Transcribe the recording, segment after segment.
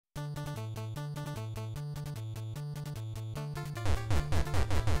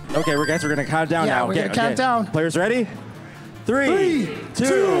Okay, guys, we're going to count down now. We're going to count down. Players ready? 3,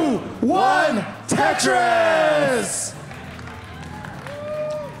 2, 1, Tetris!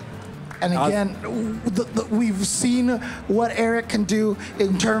 And again, we've seen what Eric can do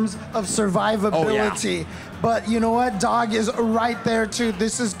in terms of survivability. Oh, yeah. But you know what? Dog is right there, too.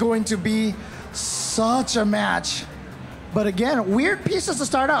 This is going to be such a match. But again, weird pieces to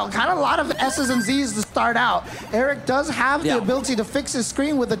start out. Kind of a lot of S's and Z's to start out. Eric does have the ability to fix his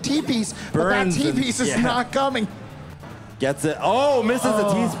screen with a T-piece, but that T-piece is not coming. Gets it. Oh, misses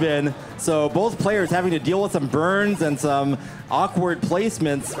the T-spin. So both players having to deal with some burns and some awkward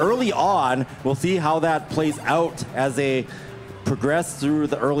placements early on. We'll see how that plays out as they progress through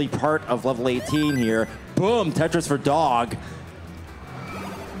the early part of level 18 here. Boom, Tetris for Dog.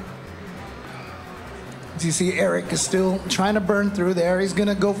 Do you see Eric is still trying to burn through there? He's going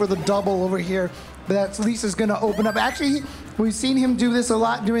to go for the double over here, but that at least is going to open up. Actually, we've seen him do this a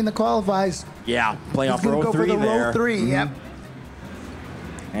lot during the qualifies. Yeah, playing off row 3 there. Row 3, yep.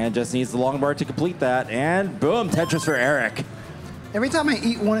 And just needs the long bar to complete that. And boom, Tetris for Eric. Every time I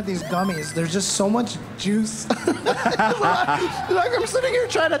eat one of these gummies, there's just so much juice. like I'm sitting here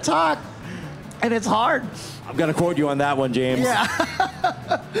trying to talk, and it's hard. I'm going to quote you on that one, James. Yeah.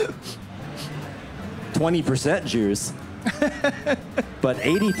 20% juice. But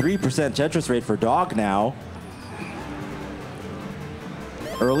 83% Tetris rate for Dog now.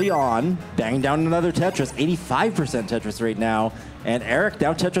 Early on, bang down another Tetris, 85% Tetris rate now. And Eric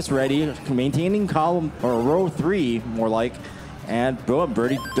now Tetris ready, maintaining column or row 3, more like. And boom,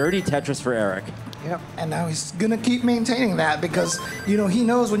 dirty Tetris for Eric. Yep, and now he's gonna keep maintaining that because you know he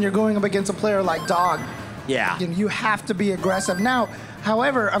knows when you're going up against a player like Dog. Yeah. You have to be aggressive. Now,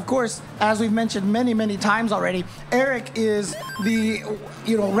 however, of course, as we've mentioned many times already, Eric is the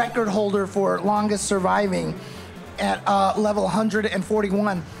record holder for longest surviving at level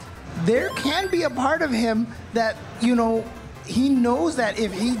 141. There can be a part of him that, he knows that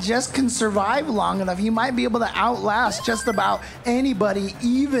if he just can survive long enough, he might be able to outlast just about anybody,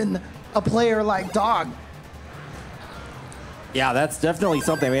 even a player like Dog. Yeah, that's definitely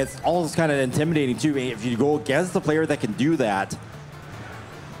something. I mean, it's almost kind of intimidating, too, if you go against the player that can do that.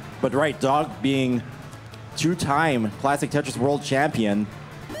 But right, Dog being 2-time Classic Tetris World Champion,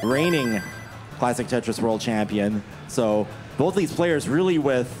 reigning Classic Tetris World Champion. So both these players really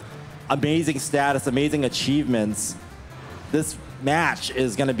with amazing status, amazing achievements. This match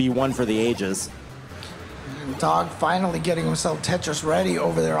is going to be one for the ages. Dog finally getting himself Tetris ready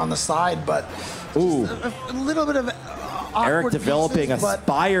over there on the side, but ooh, a little bit of Eric developing pieces, a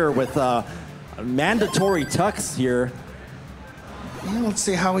spire with mandatory tucks here. Yeah, let's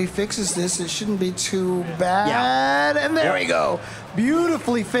see how he fixes this. It shouldn't be too bad. Yeah. And there we go.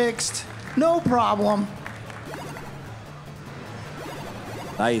 Beautifully fixed. No problem.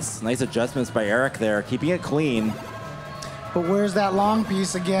 Nice adjustments by Eric there, keeping it clean. But where's that long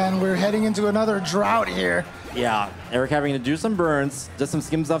piece again? We're heading into another drought here. Yeah, Eric having to do some burns, just some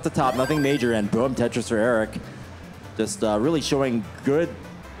skims off the top, nothing major, and boom, Tetris for Eric. Just really showing good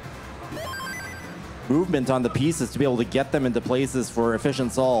movement on the pieces to be able to get them into places for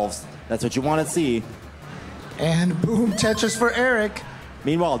efficient solves. That's what you want to see. And boom, Tetris for Eric.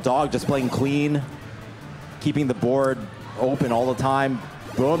 Meanwhile, Dog just playing clean, keeping the board open all the time.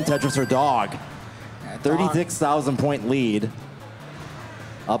 Boom, Tetris for Dog. 36,000 point lead,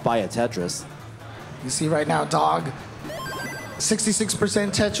 up by a Tetris. You see right now, Dog, 66%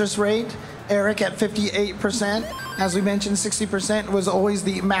 Tetris rate. Eric at 58%. As we mentioned, 60% was always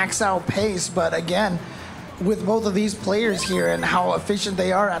the max out pace. But again, with both of these players here and how efficient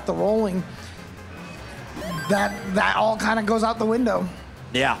they are at the rolling, that all kind of goes out the window.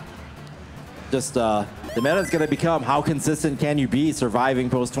 Yeah. Just the meta is going to become how consistent can you be surviving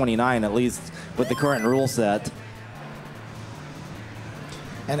post 29, at least with the current rule set.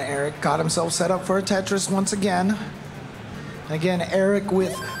 And Eric got himself set up for a Tetris once again. Again, Eric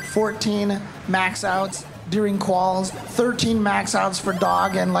with 14 max outs during quals, 13 max outs for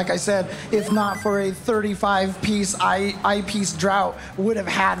Dog, and like I said, if not for a 35-piece I-piece drought, would have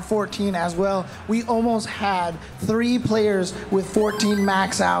had 14 as well. We almost had 3 players with 14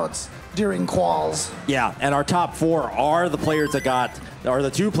 max outs during quals. Yeah, and our top 4 are the players that got, are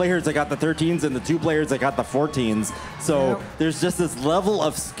the 2 players that got the 13s and the 2 players that got the 14s. So there's just this level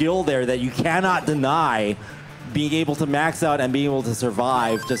of skill there that you cannot deny, being able to max out and being able to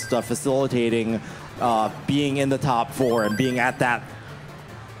survive, just facilitating being in the top 4 and being at that,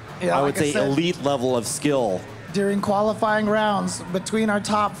 I would say, elite level of skill. During qualifying rounds, between our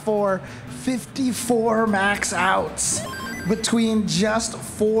top 4, 54 max outs between just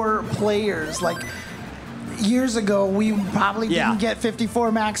 4 players. Like, years ago, we probably didn't get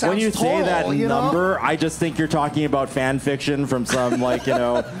 54 max outs. When you say that number, know? I just think you're talking about fan fiction from some, like, you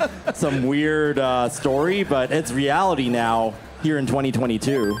know, some weird story, but it's reality now here in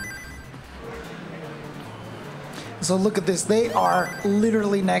 2022. So look at this. They are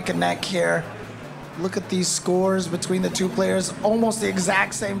literally neck and neck here. Look at these scores between the two players. Almost the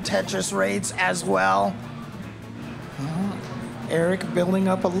exact same Tetris rates as well. Eric building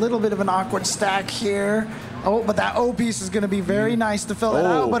up a little bit of an awkward stack here. Oh, but that O piece is going to be very nice to fill it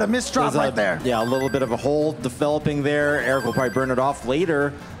out, but a missed drop right there. Yeah, a little bit of a hole developing there. Eric will probably burn it off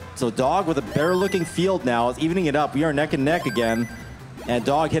later. So Dog with a better looking field now is evening it up. We are neck and neck again. And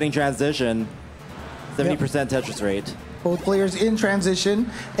Dog hitting transition, 70% Tetris rate. Both players in transition.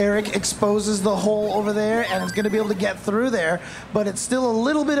 Eric exposes the hole over there and is going to be able to get through there, but it's still a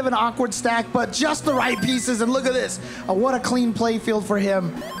little bit of an awkward stack, but just the right pieces. And look at this. What a clean play field for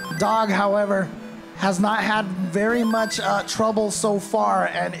him. Dog, however, has not had very much trouble so far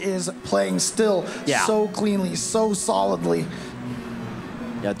and is playing still so cleanly, so solidly.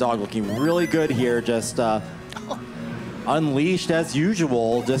 Yeah, Dog looking really good here. Just unleashed as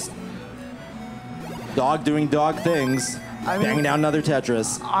usual. Just Dog doing Dog things, banging down another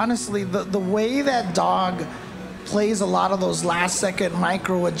Tetris. Honestly, the way that Dog plays a lot of those last second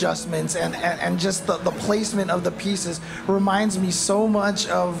micro adjustments and just the placement of the pieces reminds me so much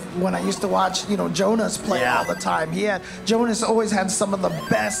of when I used to watch, you know, Jonas play all the time. Jonas always had some of the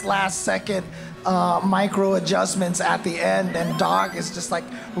best last second micro adjustments at the end, and Dog is just like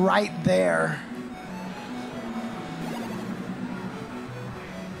right there.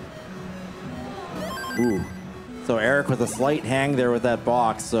 Ooh. So Eric with a slight hang there with that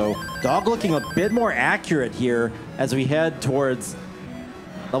box. So Dog looking a bit more accurate here as we head towards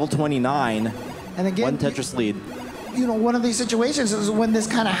level 29. And again, one Tetris lead. You know, one of these situations is when this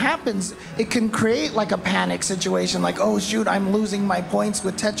kind of happens, it can create like a panic situation, like, oh shoot, I'm losing my points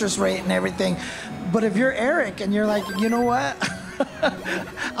with Tetris rate and everything. But if you're Eric and you're like, you know what?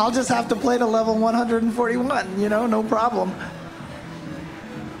 I'll just have to play to level 141, you know, no problem.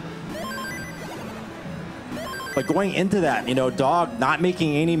 But going into that, you know, Dog not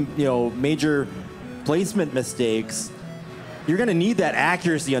making any, you know, major placement mistakes, you're going to need that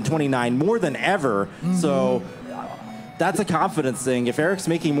accuracy on 29 more than ever. So that's a confidence thing. If Eric's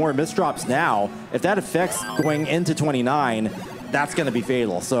making more misdrops now, if that affects going into 29, that's going to be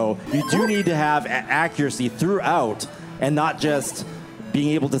fatal. So you do need to have accuracy throughout and not just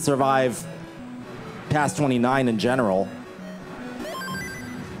being able to survive past 29 in general.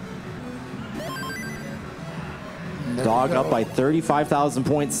 Dog up by 35,000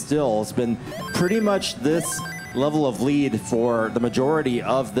 points still. It's been pretty much this level of lead for the majority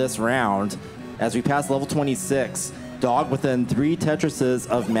of this round. As we pass level 26, Dog within 3 Tetrises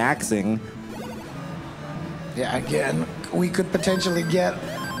of maxing. Yeah, again, we could potentially get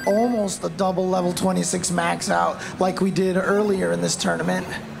almost a double level 26 max out like we did earlier in this tournament.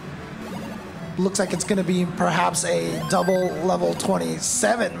 Looks like it's going to be perhaps a double level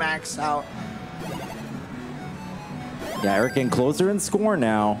 27 max out. Yeah, Eric getting closer in score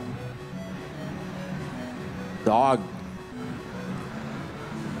now. Dog.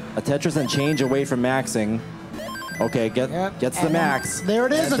 A Tetris and change away from maxing. Okay, gets the max. There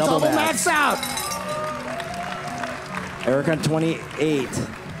it is, a double max out. Eric on 28.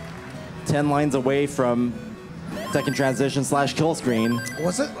 10 lines away from second transition / kill screen.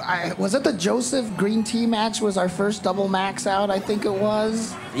 Was it the Joseph Green Tea match was our first double max out? I think it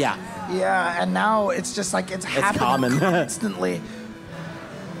was. Yeah. Yeah, and now it's just like it's happening constantly.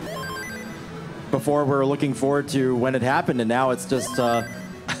 Before we were looking forward to when it happened, and now it's just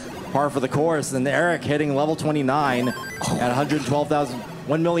par for the course. And Eric hitting level 29 at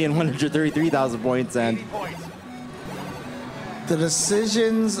 1,133,000 points, and the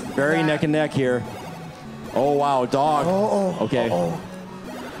decisions very neck and neck here. Oh wow, Dog. Okay.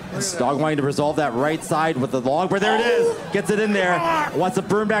 Dog wanting to resolve that right side with the log, but there it is. Gets it in there. Wants to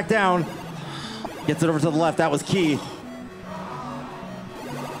burn back down. Gets it over to the left. That was key.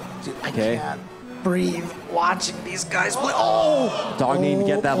 Dude, I can't breathe watching these guys play. Oh! Dog needing to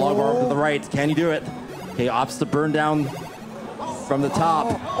get that log bar over to the right. Can he do it? Okay, opts to burn down from the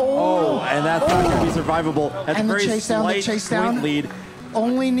top. And that's not going to be survivable. That's and a very slight point lead.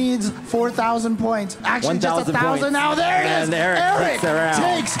 Only needs 4,000 points. Actually, just 1,000 now. There it is. And Eric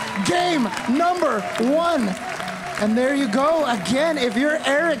takes game number 1. And there you go. Again, if you're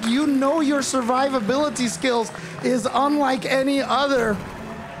Eric, you know your survivability skills is unlike any other.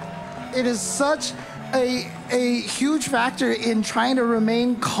 It is such a huge factor in trying to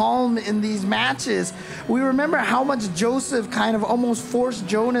remain calm in these matches. We remember how much Joseph kind of almost forced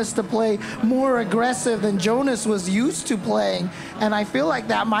Jonas to play more aggressive than Jonas was used to playing. And I feel like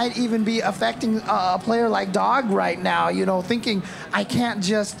that might even be affecting a player like Dog right now, you know, thinking, I can't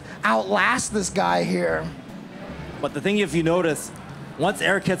just outlast this guy here. But the thing, if you notice, once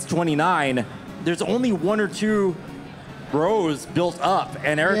Eric hits 29, there's only 1 or 2 rows built up,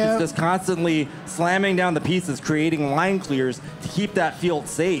 and Eric is just constantly slamming down the pieces, creating line clears to keep that field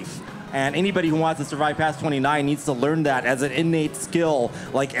safe. And anybody who wants to survive past 29 needs to learn that as an innate skill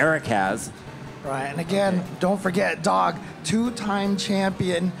like Eric has. Right, and again, don't forget, Dog, 2-time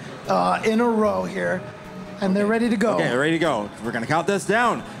champion in a row here, and they're ready to go. Okay, ready to go. We're gonna count this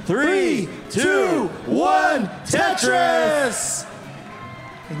down. 3, 2, 1, Tetris!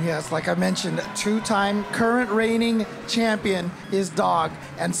 And yes, like I mentioned, 2-time current reigning champion is Dog,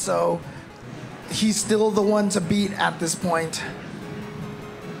 and so he's still the one to beat at this point.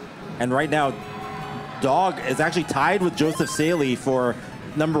 And right now, Dog is actually tied with Joseph Saley for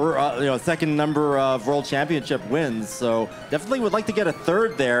second number of World Championship wins. So definitely would like to get a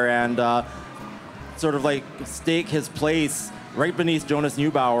third there and sort of like stake his place right beneath Jonas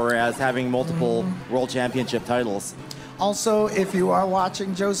Neubauer as having multiple World Championship titles. Also, if you are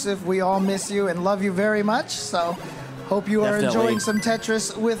watching, Joseph, we all miss you and love you very much. So hope you are enjoying some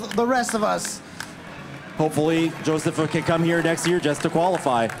Tetris with the rest of us. Hopefully, Joseph can come here next year just to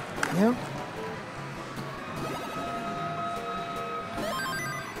qualify. Yep.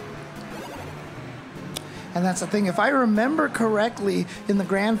 And that's the thing. If I remember correctly, in the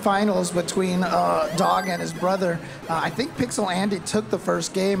grand finals between Dog and his brother, I think Pixel Andy took the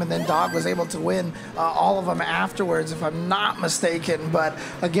first game, and then Dog was able to win all of them afterwards, if I'm not mistaken. But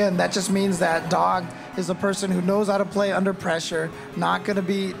again, that just means that Dog is a person who knows how to play under pressure, not going to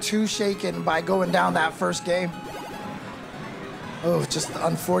be too shaken by going down that first game. Oh, just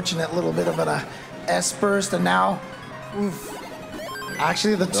unfortunate little bit of an S-burst, and now, oof.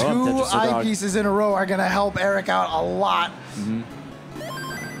 Actually, the 2 eyepieces in a row are going to help Eric out a lot.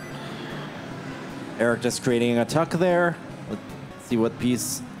 Eric just creating a tuck there. Let's see what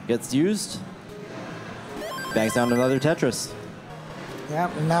piece gets used. Bangs down another Tetris. Yeah,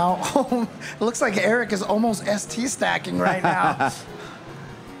 now it looks like Eric is almost ST stacking right now.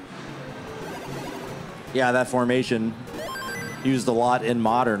 Yeah, that formation used a lot in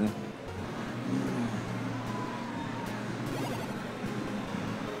Modern.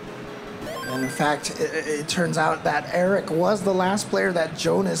 And in fact, it turns out that Eric was the last player that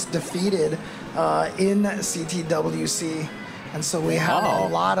Jonas defeated in CTWC, and so we have a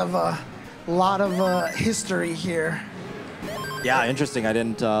lot of history here. Yeah, interesting. I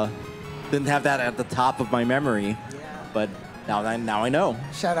didn't have that at the top of my memory, but now I know.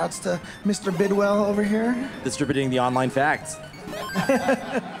 Shout outs to Mr. Bidwell over here, distributing the online facts.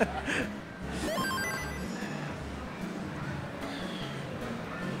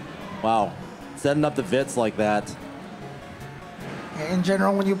 Wow, setting up the Vits like that. In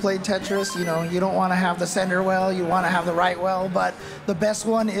general, when you play Tetris, you know, you don't want to have the center well, you want to have the right well, but the best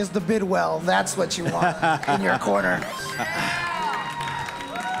one is the bid well. That's what you want in your corner.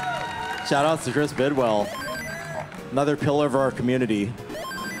 Shout outs to Chris Bidwell, another pillar of our community.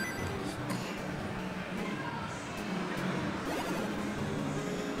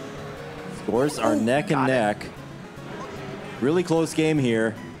 Scores are neck and neck. Really close game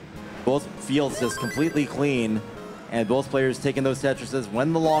here. Both fields just completely clean, and both players taking those Tetrises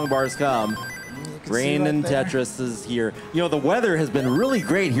when the long bars come. Rain and Tetris is here. You know, the weather has been really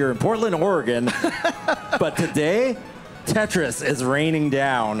great here in Portland, Oregon, but today, Tetris is raining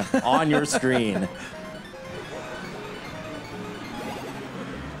down on your screen.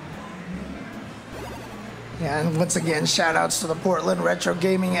 Yeah, and once again, shout outs to the Portland Retro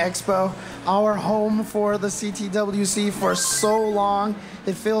Gaming Expo, our home for the CTWC for so long.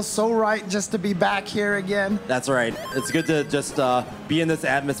 It feels so right just to be back here again. That's right. It's good to just be in this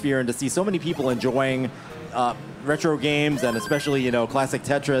atmosphere and to see so many people enjoying retro games, and especially, you know, Classic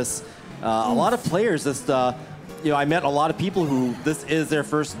Tetris. A lot of players just, you know, I met a lot of people who this is their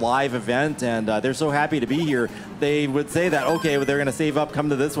first live event, and they're so happy to be here. They would say that, okay, well, they're going to save up, come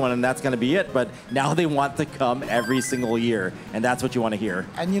to this one, and that's going to be it. But now they want to come every single year, and that's what you want to hear.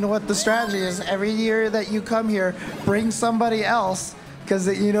 And you know what the strategy is? Every year that you come here, bring somebody else, because,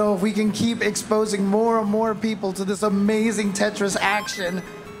 you know, if we can keep exposing more and more people to this amazing Tetris action,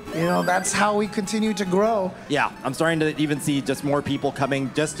 you know, that's how we continue to grow. Yeah, I'm starting to even see just more people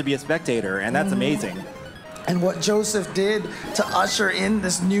coming just to be a spectator, and that's amazing. And what Joseph did to usher in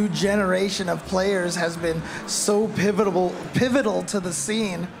this new generation of players has been so pivotal to the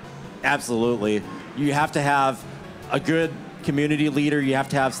scene. Absolutely. you have to have a good community leader. You have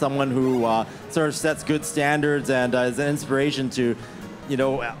to have someone who sort of sets good standards and is an inspiration to, you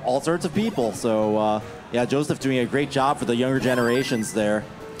know, all sorts of people. So, yeah, Joseph doing a great job for the younger generations there.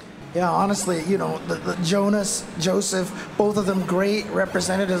 Yeah, honestly, you know, the Jonas, Joseph, both of them great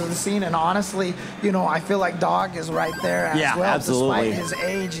representatives of the scene. And honestly, you know, I feel like Dog is right there as well. Absolutely. Despite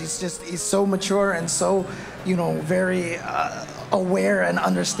his age, he's so mature and so, you know, very aware and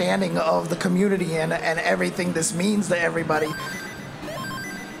understanding of the community and everything this means to everybody.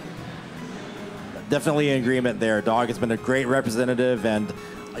 Definitely in agreement there. Dog has been a great representative, and,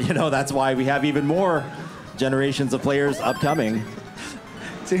 you know, that's why we have even more generations of players upcoming.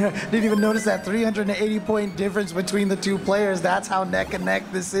 Didn't even notice that 380-point difference between the two players. That's how neck and neck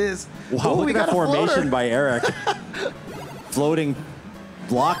this is. Wow, look at that formation by Eric. Floating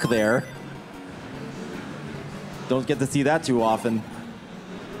block there. Don't get to see that too often.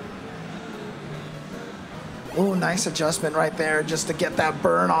 Oh, nice adjustment right there just to get that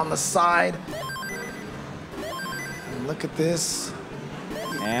burn on the side. And look at this.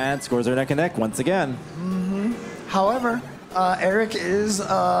 And scores are neck and neck once again. However, Eric is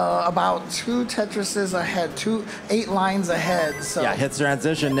about 2 Tetrises ahead, 8 lines ahead. So yeah, hits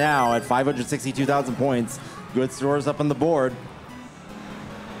transition now at 562,000 points. Good scores up on the board.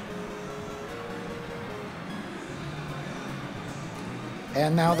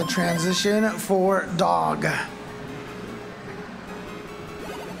 And now the transition for Dog.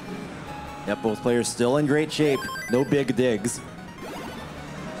 Yep, both players still in great shape. No big digs.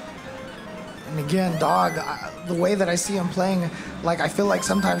 And again, Dog, the way that I see him playing, like I feel like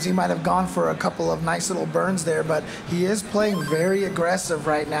sometimes he might have gone for a couple of nice little burns there, but he is playing very aggressive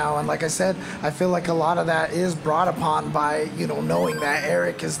right now. And like I said, I feel like a lot of that is brought upon by, you know, knowing that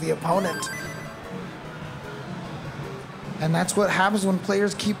Eric is the opponent. And that's what happens when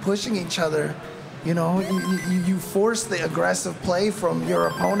players keep pushing each other. You know, you force the aggressive play from your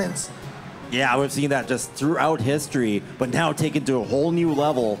opponents. Yeah, we've seen that just throughout history, but now taken to a whole new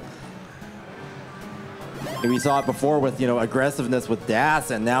level. And we saw it before with, you know, aggressiveness with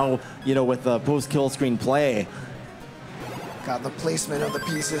Das, and now, you know, with the post-kill screen play. Got the placement of the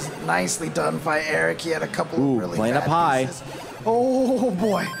pieces nicely done by Eric. He had a couple of really playing bad up high. pieces. Oh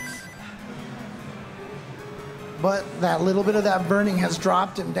boy. But that little bit of that burning has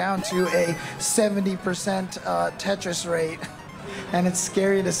dropped him down to a 70% Tetris rate. And it's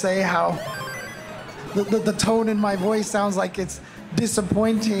scary to say how the tone in my voice sounds like it's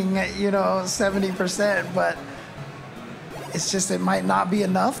disappointing, you know, 70%, but it's just, it might not be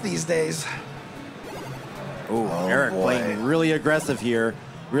enough these days. Oh, Eric boy. playing really aggressive here,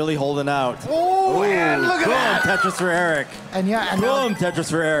 really holding out. Oh, and look at that. Tetris for Eric. And yeah, and Boom, Tetris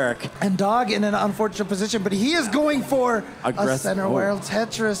for Eric. And Dog in an unfortunate position, but he is going for a center world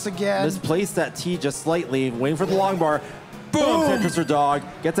Tetris again. Misplaced that T just slightly, waiting for the long bar. Boom, Tetris for Dog,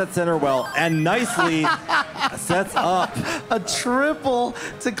 gets that center well, and nicely sets up a triple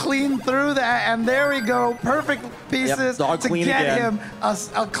to clean through that, and there we go. Perfect pieces Dog to clean get again. him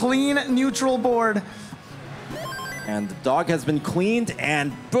a clean neutral board. And the Dog has been cleaned,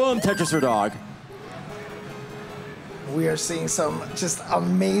 and boom, Tetris for Dog. We are seeing some just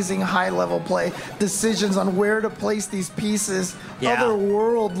amazing high-level play. Decisions on where to place these pieces,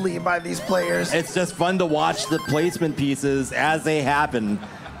 otherworldly by these players. It's just fun to watch the placement pieces as they happen.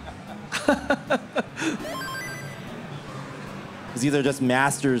 These are just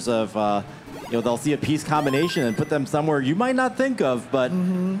masters of, you know, they'll see a piece combination and put them somewhere you might not think of, but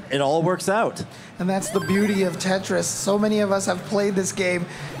it all works out. And that's the beauty of Tetris. So many of us have played this game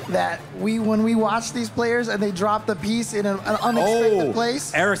that when we watch these players and they drop the piece in an unexpected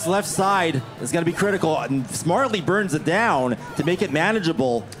place. Eric's left side is going to be critical, and smartly burns it down to make it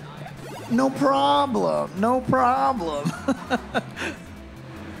manageable. No problem. No problem.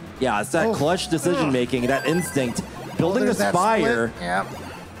 Yeah, it's that clutch decision making, that instinct, building the spire. Yep.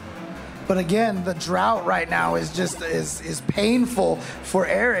 But again, the drought right now is just is painful for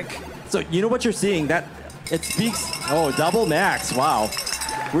Eric. So you know what you're seeing? That it speaks. Oh, double max! Wow,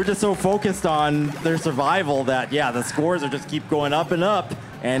 we're just so focused on their survival that the scores are just keep going up and up,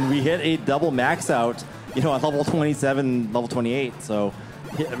 and we hit a double max out. You know, at level 27, level 28. So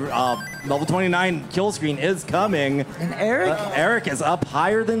level 29 kill screen is coming. And Eric is up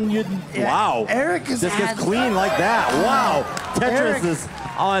higher than you'd. Wow. Eric is just gets clean like that. Wow. Tetris is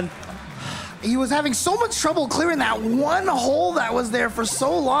on. He was having so much trouble clearing that one hole that was there for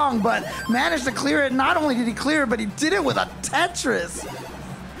so long, but managed to clear it. Not only did he clear it, but he did it with a Tetris.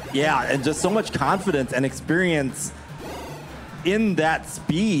 Yeah, and just so much confidence and experience in that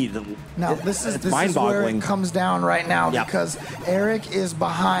speed. Now, this is where mind-boggling. it comes down right now, Yep. because Eric is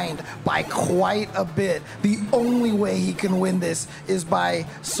behind by quite a bit. The only way he can win this is by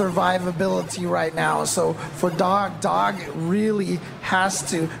survivability right now. So for Dog really has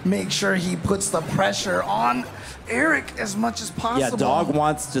to make sure he puts the pressure on Eric as much as possible. Yeah, Dog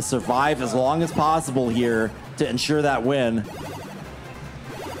wants to survive as long as possible here to ensure that win.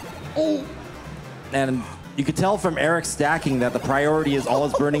 Oh. And you could tell from Eric stacking that the priority is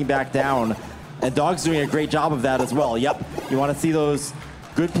always burning back down. And Dog's doing a great job of that as well. Yep, you want to see those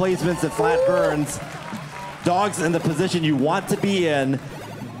good placements and flat burns. Dog's in the position you want to be in,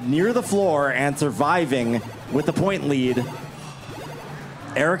 near the floor and surviving with the point lead.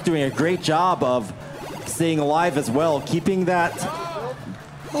 Eric doing a great job of staying alive as well, keeping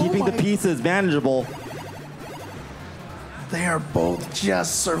the pieces manageable. They are both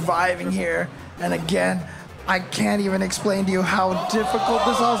just surviving here. And again, I can't even explain to you how difficult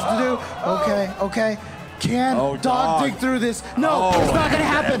this is to do. Okay. Can Dog dig through this? No, it's not going to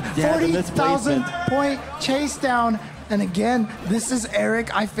happen. 40,000 point chase down. And again, this is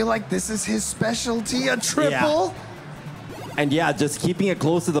Eric. I feel like this is his specialty, a triple. Yeah. And yeah, just keeping it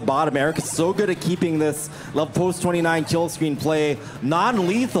close to the bottom. Eric is so good at keeping this level post 29 kill screen play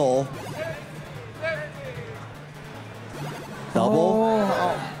non-lethal. Double.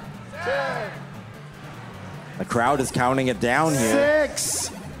 Oh. The crowd is counting it down here.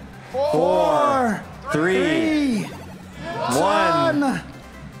 6, 4, 3, 1. And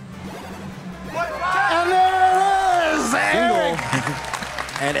there it is, Eric.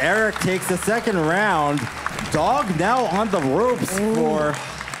 And Eric takes the second round. Dog now on the ropes for,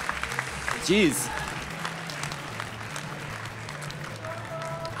 geez.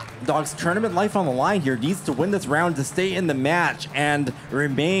 Dog's tournament life on the line here. Needs to win this round to stay in the match and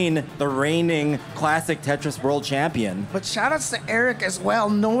remain the reigning Classic Tetris World Champion. But shout outs to Eric as well,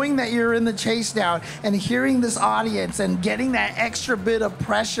 knowing that you're in the chase down and hearing this audience and getting that extra bit of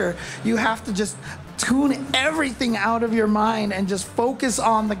pressure. You have to just tune everything out of your mind and just focus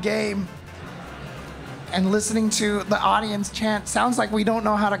on the game. And listening to the audience chant sounds like we don't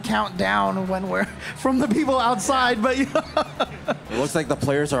know how to count down when we're from the people outside, but It looks like the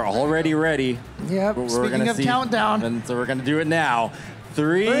players are already ready. Yep, speaking of countdown. And so we're gonna do it now.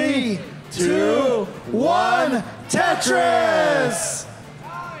 3, 2, 1, Tetris!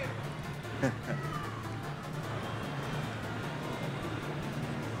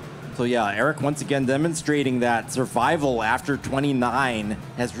 So yeah, Eric once again demonstrating that survival after 29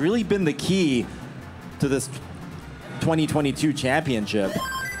 has really been the key to this 2022 championship.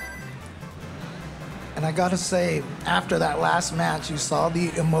 And I gotta say, after that last match, you saw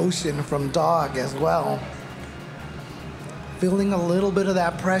the emotion from Dog as well. Feeling a little bit of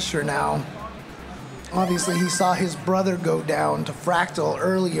that pressure now. Obviously, he saw his brother go down to Fractal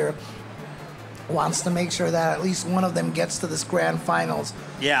earlier. Wants to make sure that at least one of them gets to this grand finals.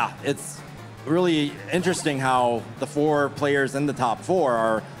 Yeah, it's really interesting how the 4 players in the top 4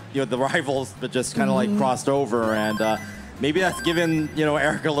 are, the rivals, but just kind of like crossed over, and maybe that's given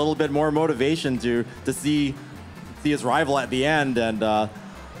Eric a little bit more motivation to see his rival at the end. And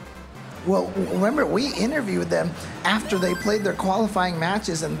well, remember we interviewed them after they played their qualifying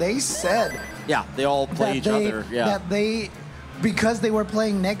matches, and they said they all play each other. Yeah, that they, because they were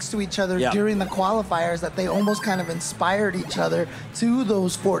playing next to each other during the qualifiers, that they almost kind of inspired each other to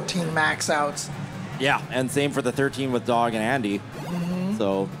those 14 max outs. Yeah, and same for the 13 with Dog and Andy.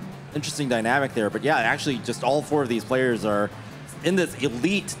 So interesting dynamic there. But yeah, actually just all 4 of these players are in this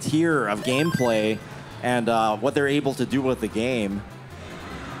elite tier of gameplay and what they're able to do with the game.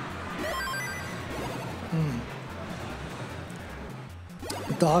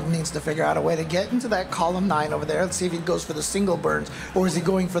 Dog needs to figure out a way to get into that column 9 over there. Let's see if he goes for the single burns or is he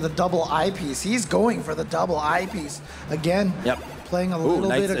going for the double eyepiece. He's going for the double eyepiece. Again, playing a little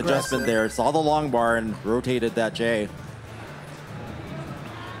nice bit aggressive. Adjustment there. Saw the long bar and rotated that J.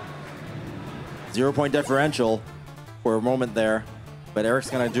 0-point differential for a moment there. But Eric's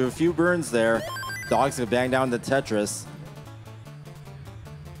going to do a few burns there. Dog's going to bang down the Tetris.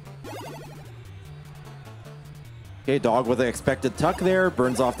 Okay, Dog with an expected tuck there.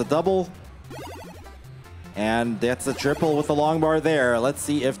 Burns off the double. And that's a triple with the long bar there. Let's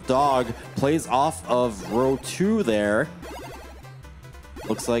see if Dog plays off of row 2 there.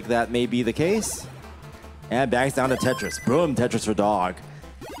 Looks like that may be the case. And bangs down to Tetris. Boom, Tetris for Dog.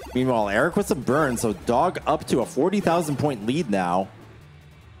 Meanwhile, Eric with some burns, so Dog up to a 40,000 point lead now.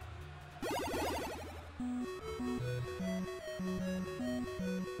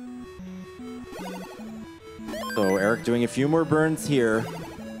 So Eric doing a few more burns here.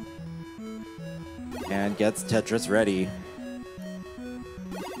 And gets Tetris ready.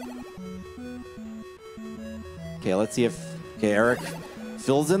 Okay, let's see if Eric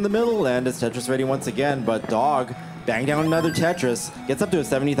fills in the middle and is Tetris ready once again, but Dog bang down another Tetris, gets up to a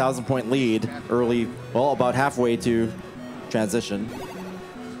 70,000 point lead early, well, about halfway to transition.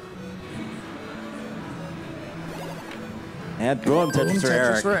 And boom,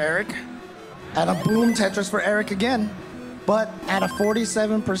 Tetris for Eric. And a boom Tetris for Eric again. But at a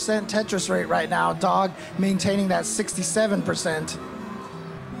 47% Tetris rate right now, Dog maintaining that 67%.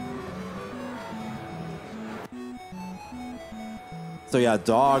 So yeah,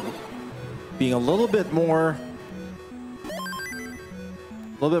 Dog being a little bit more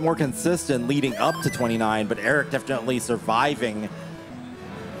consistent leading up to 29, but Eric definitely surviving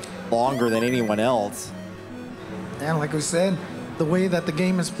longer than anyone else. And like we said, the way that the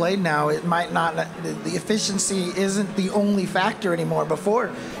game is played now, it might not, the efficiency isn't the only factor anymore.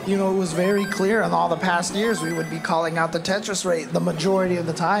 Before, you know, it was very clear in all the past years we would be calling out the Tetris rate the majority of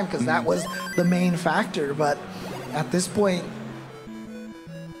the time because that was the main factor. But at this point,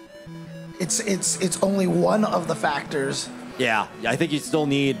 it's only one of the factors. Yeah, I think you still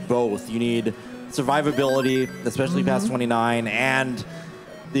need both. You need survivability, especially past 29, and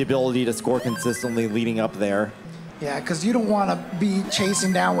the ability to score consistently leading up there. Yeah, because you don't want to be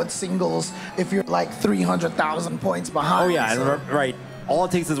chasing down with singles if you're like 300,000 points behind. Oh yeah, so. And right. All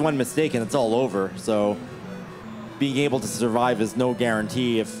it takes is one mistake and it's all over. So being able to survive is no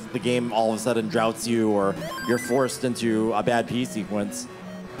guarantee if the game all of a sudden droughts you or you're forced into a bad P sequence.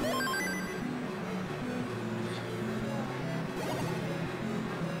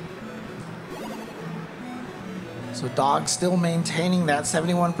 So Dog still maintaining that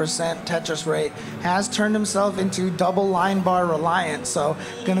 71% Tetris rate, has turned himself into double line bar reliant. So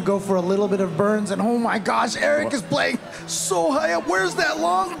gonna go for a little bit of burns, and oh my gosh, Eric is playing so high up. Where's that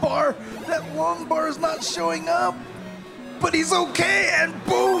long bar? That long bar is not showing up, but he's okay, and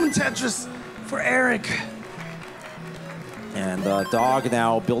boom, Tetris for Eric. And Dog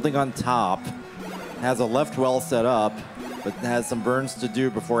now building on top, has a left well set up, but has some burns to do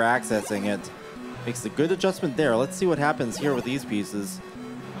before accessing it. Makes a good adjustment there. Let's see what happens here with these pieces.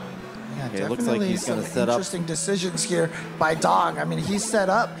 Yeah, okay, it looks like he's going to set up. Interesting decisions here by Dog. I mean, he's set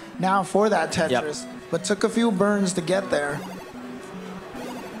up now for that Tetris, but took a few burns to get there.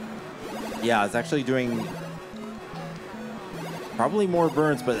 Yeah, it's actually doing probably more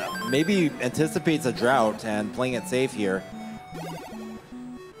burns, but maybe anticipates a drought and playing it safe here.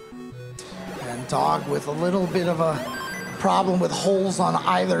 And Dog with a little bit of a problem with holes on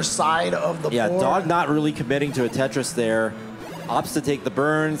either side of the board. Yeah, Dog not really committing to a Tetris there. Opts to take the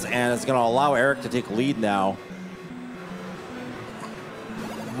burns, and it's going to allow Eric to take lead now.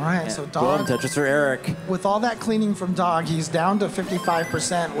 All right, and so Dog. Boom, Tetris for Eric. With all that cleaning from Dog, he's down to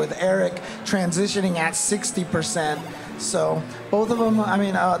 55%, with Eric transitioning at 60%. So both of them, I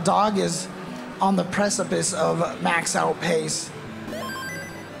mean, Dog is on the precipice of max out pace.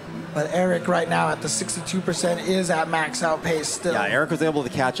 But Eric right now at the 62% is at max out pace still. Yeah, Eric was able to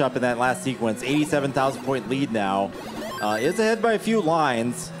catch up in that last sequence. 87,000 point lead now. Is ahead by a few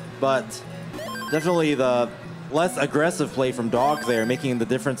lines, but definitely the less aggressive play from Dog there, making the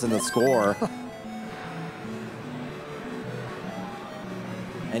difference in the score.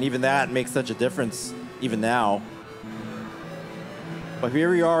 And even that makes such a difference even now. But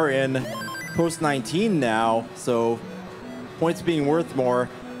here we are in post 19 now, so points being worth more.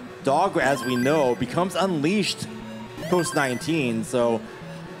 Dog, as we know, becomes unleashed post 19, so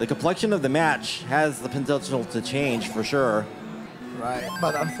the complexion of the match has the potential to change for sure. Right,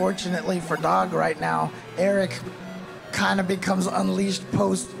 but unfortunately for Dog right now, Eric kind of becomes unleashed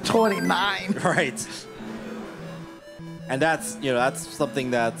post 29. Right. And that's, you know, that's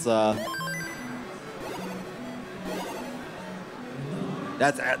something that's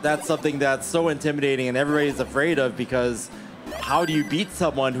something that's so intimidating and everybody's afraid of, because how do you beat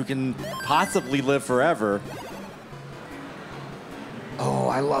someone who can possibly live forever? Oh,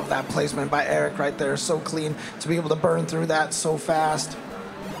 I love that placement by Eric right there. So clean to be able to burn through that so fast.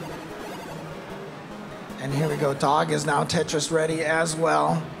 And here we go. Dog is now Tetris ready as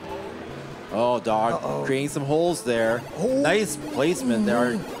well. Oh, Dog creating some holes there. Oh. Nice placement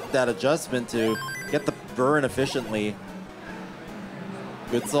there. That adjustment to get the burn efficiently.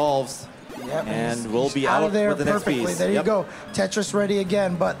 Good solves. Yep, and we'll be out of there with the next piece. There you go. Tetris ready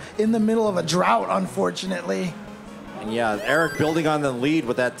again, but in the middle of a drought, unfortunately. And yeah, Eric building on the lead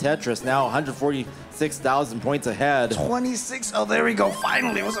with that Tetris, now 146,000 points ahead. 26, oh, there we go,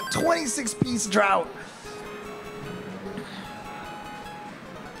 finally. It was a 26-piece drought.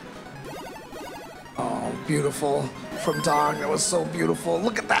 Oh, beautiful from Dog. That was so beautiful.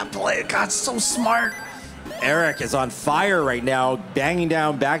 Look at that play. God, so smart. Eric is on fire right now, banging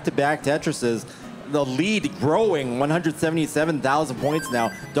down back-to-back Tetrises. the lead growing, 177,000 points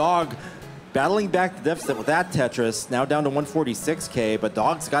now. Dog battling back the deficit with that Tetris, now down to 146K, but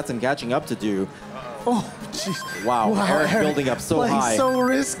Dog's got some catching up to do. Oh, jeez. Wow, Eric building up so high. So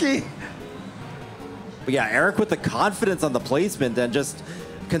risky. But yeah, Eric with the confidence on the placement and just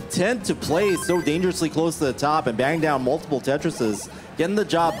content to play so dangerously close to the top and bang down multiple Tetrises, getting the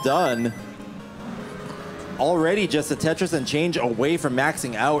job done. Already just a Tetris and change away from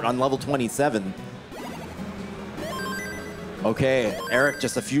maxing out on level 27. Okay, Eric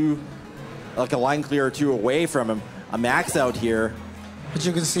just a few, like a line clear or two away from him. A max out here. But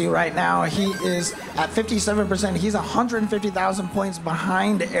you can see right now he is at 57%. He's 150,000 points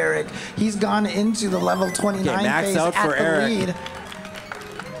behind Eric. He's gone into the level 29 max phase out at for the Eric. lead.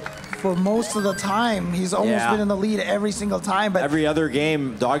 For most of the time, he's almost been in the lead every single time. But every other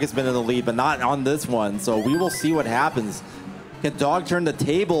game, Dog has been in the lead, but not on this one. So we will see what happens. Can Dog turn the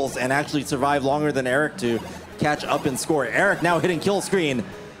tables and actually survive longer than Eric to catch up and score? Eric now hitting kill screen.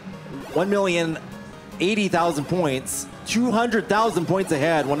 1,080,000 points, 200,000 points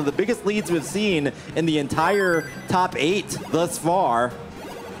ahead. One of the biggest leads we've seen in the entire top 8 thus far.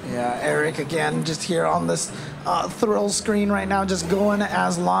 yeah, Eric again just here on this thrill screen right now, just going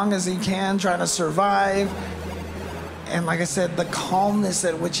as long as he can, trying to survive. And like I said, the calmness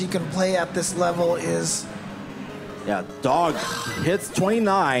at which he can play at this level is... Yeah, Dog hits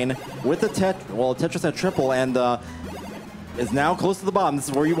 29 with the Tetris at triple and is now close to the bottom. This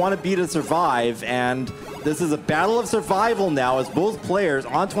is where you want to be to survive, and this is a battle of survival now as both players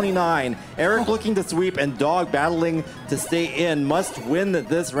on 29. Eric looking to sweep and Dog battling to stay in. Must win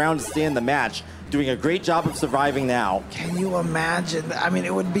this round to stay in the match. Doing a great job of surviving now. Can you imagine? I mean,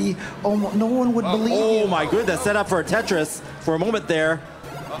 it would be almost, no one would believe you. Oh my goodness, set up for a Tetris for a moment there.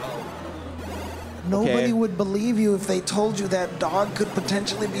 Nobody would believe you if they told you that Dog could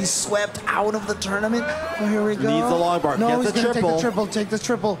potentially be swept out of the tournament. Oh, here we go. Needs the long bar. No, Gets he's the gonna triple. take the triple. Take this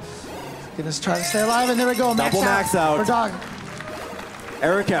triple. Gonna try to stay alive, and there we go. Double max out. for Dog.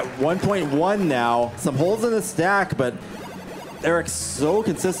 Eric at 1.1 now. Some holes in the stack, but Eric's so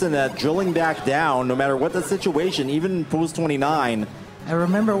consistent at drilling back down no matter what the situation, even post 29. I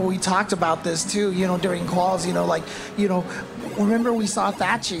remember we talked about this too, you know, during quals, you know, like, you know, remember we saw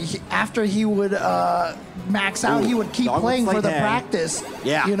Thatchy, after he would max out, he would keep playing for the practice,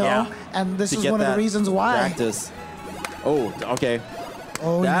 you know, and this is one of the reasons why. Practice. Oh, okay.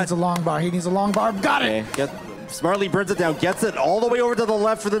 Oh, he needs a long bar. He needs a long bar. Got it. Smartly burns it down, gets it all the way over to the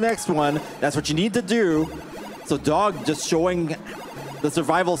left for the next one. That's what you need to do. So Dog just showing the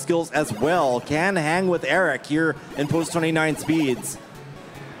survival skills as well. Can hang with Eric here in post 29 speeds.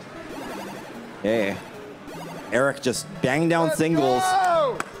 Okay. Eric just banged down singles.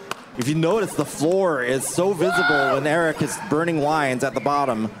 If you notice, the floor is so visible when Eric is burning lines at the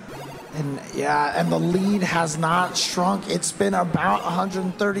bottom. And yeah, and the lead has not shrunk. It's been about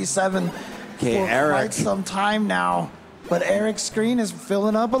 137 for quite some time now. But Eric's screen is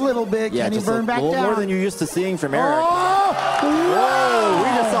filling up a little bit. Yeah, Can he burn back down? a little more than you're used to seeing from Eric. Oh! Whoa! We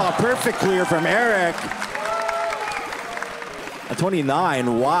just saw a perfect clear from Eric. A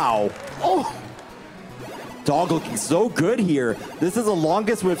 29, wow. Oh! Dog looking so good here. This is the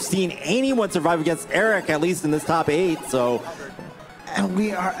longest we've seen anyone survive against Eric, at least in this top 8, so. And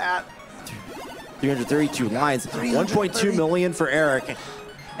we are at 332 lines, 1.2 million for Eric.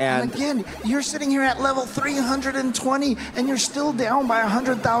 And again, you're sitting here at level 320, and you're still down by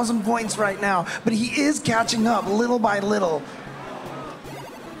 100,000 points right now. But he is catching up little by little.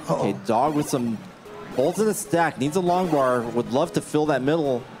 Okay, Dog with some holes in the stack, needs a long bar, would love to fill that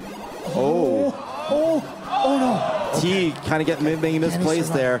middle. Oh no. T kind of making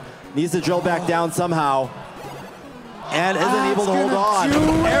misplaced there. Needs to drill back down somehow. And isn't able to hold on.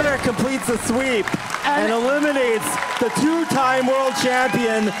 Eric completes the sweep and eliminates the 2-time world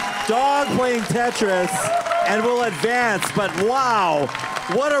champion, Dog playing Tetris, and will advance. But wow,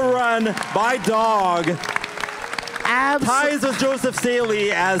 what a run by Dog. Ties with Joseph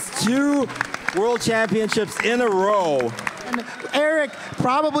Staley as 2 world championships in a row. And Eric,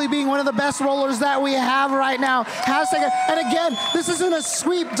 probably being one of the best rollers that we have right now, has taken. And again, this isn't a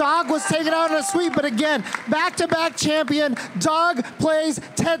sweep. Dog was taken out in a sweep, but again, back-to-back champion. Dog plays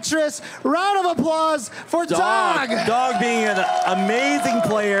Tetris. Round of applause for Dog. Dog being an amazing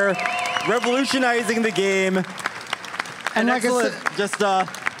player, revolutionizing the game. And like excellent,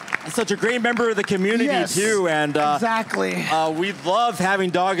 such a great member of the community too, and exactly. We love having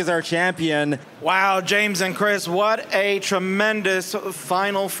Dog as our champion. Wow, James and Chris, what a tremendous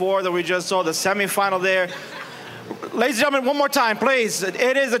Final Four that we just saw, the semifinal there. Ladies and gentlemen, one more time, please.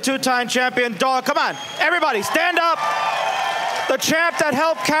 It is a 2-time champion, Dog. Come on, everybody, stand up. The champ that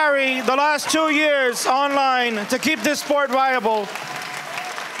helped carry the last 2 years online to keep this sport viable.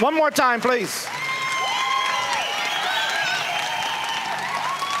 One more time, please.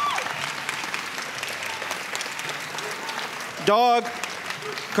 Dog,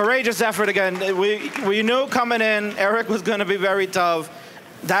 courageous effort again. We knew coming in, Eric was going to be very tough.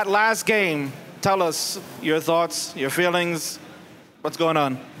 That last game, tell us your thoughts, your feelings, what's going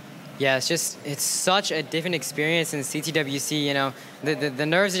on? Yeah, it's such a different experience in CTWC, you know. The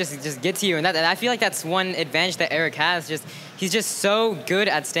nerves just get to you, and I feel like that's one advantage that Eric has. He's just so good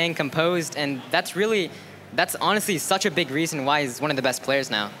at staying composed, and that's honestly such a big reason why he's one of the best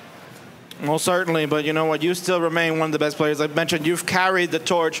players now. Well, certainly, but you know what? You still remain one of the best players. I've mentioned you've carried the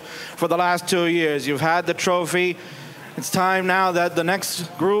torch for the last 2 years. You've had the trophy. It's time now that the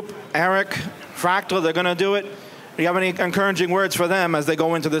next group, Eric, Fractal, they're going to do it. Do you have any encouraging words for them as they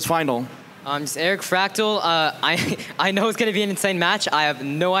go into this final? Just Eric, Fractal, I know it's going to be an insane match. I have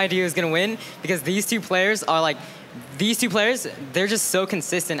no idea who's going to win because these two players, they're just so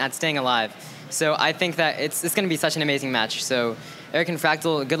consistent at staying alive. So I think that it's going to be such an amazing match. So Eric and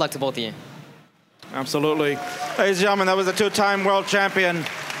Fractal, good luck to both of you. Absolutely. Ladies and gentlemen, that was a two-time world champion.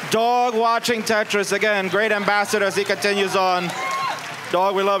 Dog watching Tetris. Again, great ambassador as he continues on.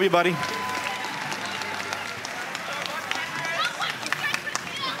 Dog, we love you, buddy.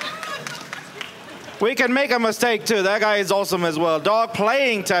 We can make a mistake, too. That guy is awesome as well. Dog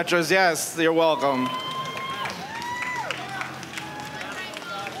playing Tetris. Yes, you're welcome.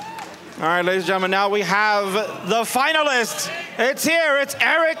 All right, ladies and gentlemen, now we have the finalists. It's here. It's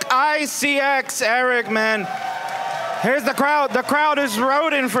EricICX. Eric, man. Here's the crowd. The crowd is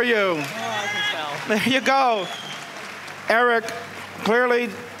rooting for you. Oh, I can tell. There you go. Eric, clearly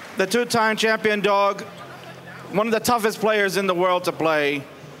the two-time champion dog, one of the toughest players in the world to play.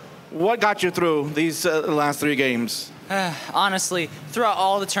 What got you through these last 3 games? Honestly, throughout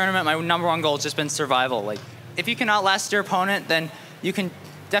all the tournament, my #1 goal has just been survival. Like, if you can outlast your opponent, then you can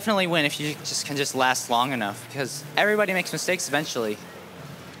definitely win if you can last long enough, because everybody makes mistakes eventually.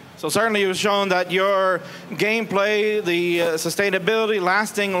 So certainly you've shown that your gameplay, the sustainability,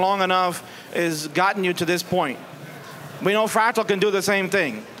 lasting long enough, has gotten you to this point. We know Fractal can do the same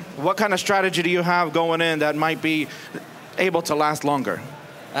thing. What kind of strategy do you have going in that might be able to last longer?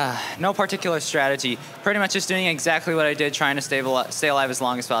 No particular strategy. Pretty much just doing exactly what I did, trying to stay alive as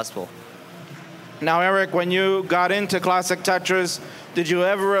long as possible. Now, Eric, when you got into Classic Tetris, did you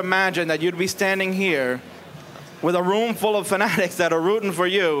ever imagine that you'd be standing here with a room full of fanatics that are rooting for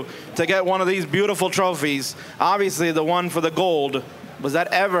you to get one of these beautiful trophies? Obviously, the one for the gold. Was that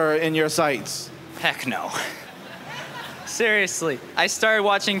ever in your sights? Heck no. Seriously, I started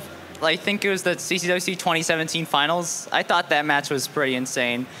watching, I think it was the CTWC 2017 finals. I thought that match was pretty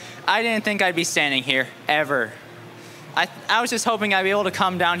insane. I didn't think I'd be standing here, ever. I was just hoping I'd be able to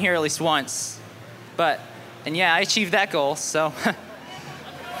come down here at least once. And yeah, I achieved that goal, so.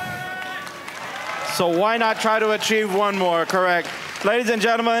 So why not try to achieve one more, correct? Ladies and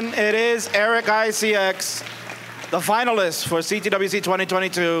gentlemen, it is EricICX, the finalist for CTWC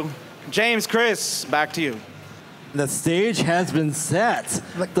 2022. James, Chris, back to you. The stage has been set.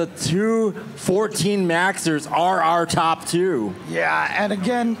 The 214 Maxers are our top 2. Yeah, and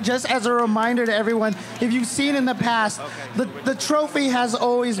again, just as a reminder to everyone, if you've seen in the past, the trophy has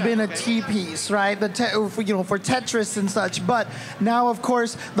always been a T piece, right? For Tetris and such. But now, of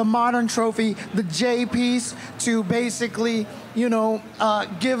course, the modern trophy, the J piece, to basically,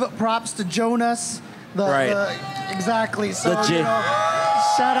 give props to Jonas. Exactly. So,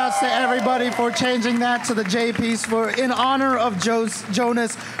 shout outs to everybody for changing that to the J piece in honor of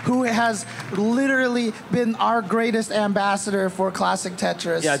Jonas, who has literally been our greatest ambassador for Classic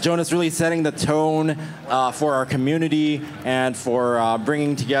Tetris. Yeah, Jonas really setting the tone for our community and for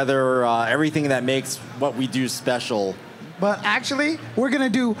bringing together everything that makes what we do special. But actually, we're going to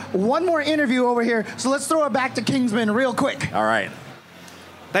do one more interview over here. So let's throw it back to Kingsman real quick. All right.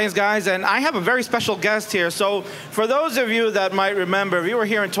 Thanks, guys. And I have a very special guest here. So for those of you that might remember, if you were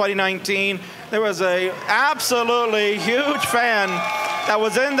here in 2019, there was a absolutely huge fan that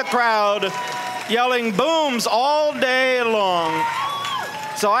was in the crowd yelling booms all day long.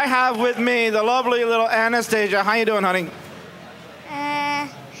 So I have with me the lovely little Anastasia. How you doing, honey?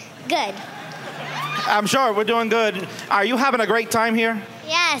 Good. I'm sure we're doing good. Are you having a great time here?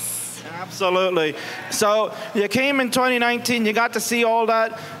 Yes. Absolutely. So you came in 2019, you got to see all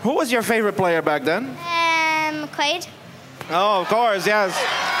that. Who was your favorite player back then? Quaid. Oh, of course, yes.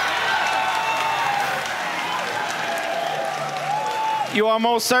 You are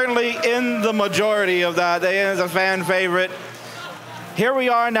most certainly in the majority of that. They is a fan favorite. Here we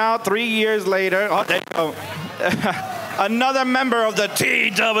are now, 3 years later. Oh, there you go. Another member of the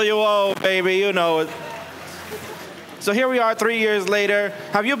TWO, baby, you know it. So here we are 3 years later.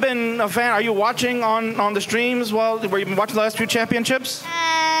 Have you been a fan? Are you watching on the streams? Were you watching the last few championships?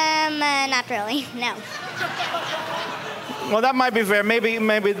 Not really, no. Well, that might be fair. Maybe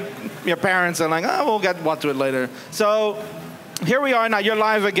your parents are like, oh, we'll get to it later. So here we are now. You're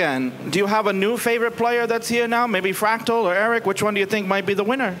live again. Do you have a new favorite player that's here now? Maybe Fractal or Eric? Which one do you think might be the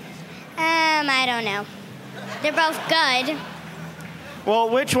winner? I don't know. They're both good.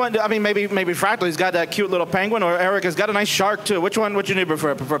 Well, which one? I mean, maybe Fractal. He's got that cute little penguin, or Eric has got a nice shark too. Which one would you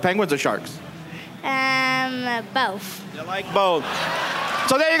prefer? Prefer penguins or sharks? Both. You like both.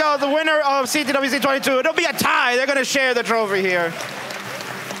 So there you go, the winner of CTWC 22. It'll be a tie. They're going to share the trophy here.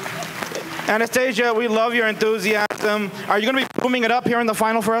 Anastasia, we love your enthusiasm. Are you going to be booming it up here in the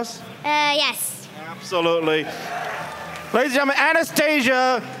final for us? Yes. Absolutely. Ladies and gentlemen,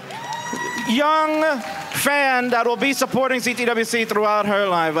 Anastasia, young fan that will be supporting CTWC throughout her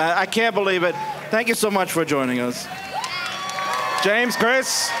life. I can't believe it. Thank you so much for joining us. James,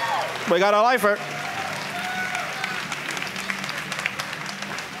 Chris, we got a lifer.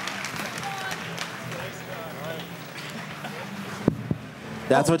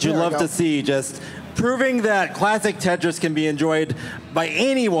 That's what you love to see, just proving that classic Tetris can be enjoyed by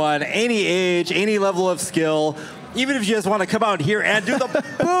anyone, any age, any level of skill. Even if you just want to come out here and do the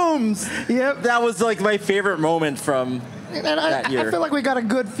booms. Yep. That was like my favorite moment from that year. I feel like we got a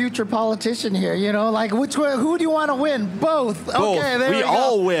good future politician here, you know? Like, who do you want to win? Both. Both. Okay, there we go.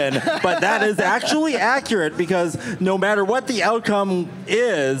 all win. But that is actually accurate because no matter what the outcome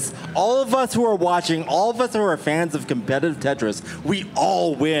is, all of us who are watching, all of us who are fans of competitive Tetris, we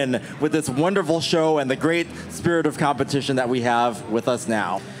all win with this wonderful show and the great spirit of competition that we have with us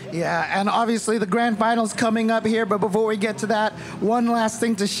now. Yeah, and obviously the grand finals coming up here, but before we get to that, one last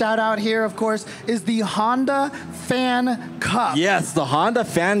thing to shout out here, of course, is the Honda Fan Cup. Yes, the Honda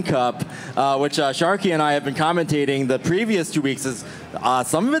Fan Cup, which Sharky and I have been commentating the previous 2 weeks.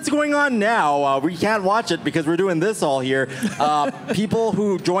 Some of it's going on now. We can't watch it because we're doing this all here. People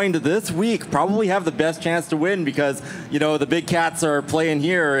who joined this week probably have the best chance to win because, you know, the big cats are playing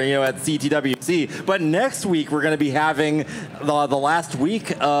here, you know, at CTWC. But next week, we're going to be having the last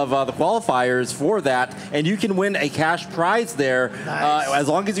week of the qualifiers for that, and you can win a cash prize there. Nice. As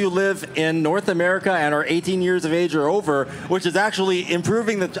long as you live in North America and are 18 years of age or over, which is actually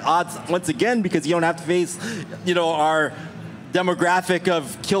improving the odds once again because you don't have to face, you know, our demographic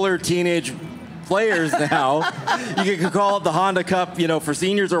of killer teenage players now. You can call it the Honda Cup, you know, for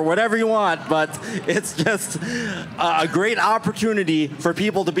seniors or whatever you want, but it's just a great opportunity for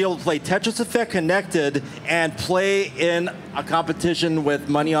people to be able to play Tetris Effect Connected and play in a competition with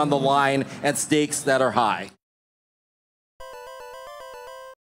money on the line and stakes that are high.